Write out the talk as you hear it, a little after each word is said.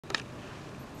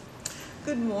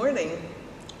Good morning.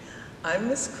 I'm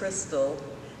Miss Crystal,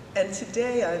 and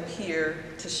today I'm here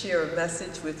to share a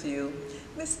message with you.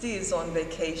 Miss D is on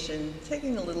vacation,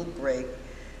 taking a little break,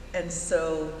 and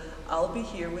so I'll be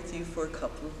here with you for a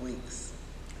couple of weeks.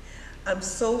 I'm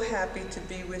so happy to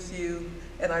be with you,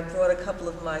 and I brought a couple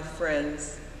of my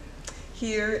friends.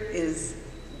 Here is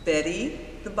Betty,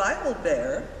 the Bible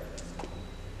bearer,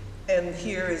 and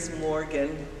here is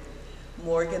Morgan,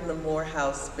 Morgan the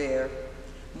Morehouse bear.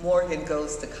 Morgan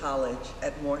goes to college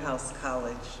at Morehouse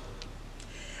College.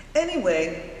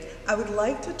 Anyway, I would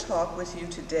like to talk with you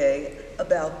today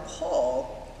about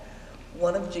Paul,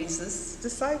 one of Jesus'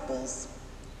 disciples.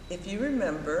 If you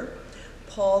remember,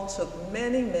 Paul took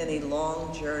many, many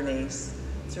long journeys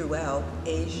throughout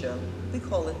Asia. We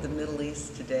call it the Middle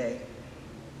East today,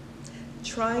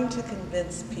 trying to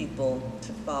convince people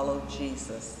to follow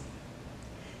Jesus.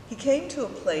 He came to a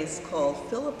place called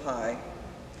Philippi,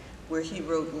 where he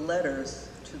wrote letters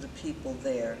to the people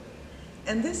there.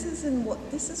 And this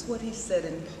is what he said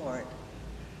in part: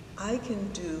 I can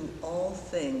do all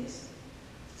things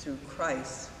through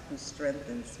Christ who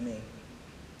strengthens me.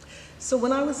 So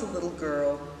when I was a little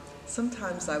girl,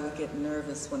 sometimes I would get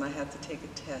nervous when I had to take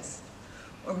a test,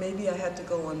 or maybe I had to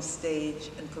go on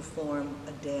stage and perform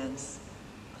a dance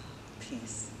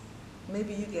piece.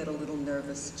 Maybe you get a little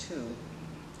nervous too,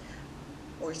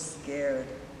 or scared.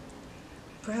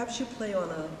 Perhaps you play on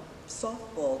a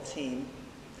softball team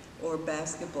or a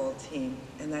basketball team,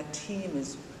 and that team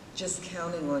is just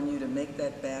counting on you to make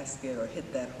that basket or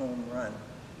hit that home run.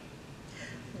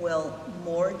 Well,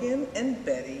 Morgan and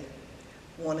Betty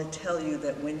want to tell you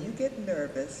that when you get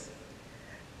nervous,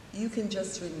 you can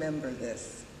just remember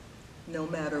this. No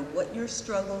matter what your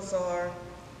struggles are,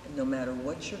 and no matter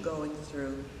what you're going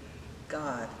through,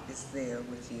 God is there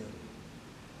with you.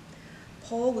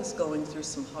 Paul was going through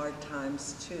some hard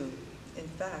times too. In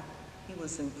fact, he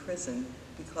was in prison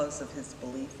because of his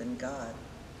belief in God.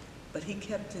 But he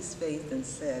kept his faith and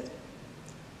said,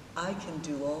 I can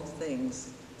do all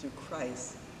things through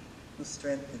Christ who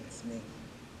strengthens me.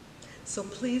 So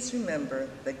please remember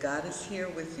that God is here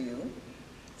with you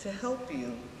to help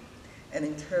you and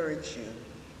encourage you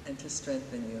and to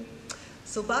strengthen you.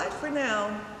 So bye for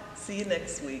now. See you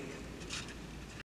next week.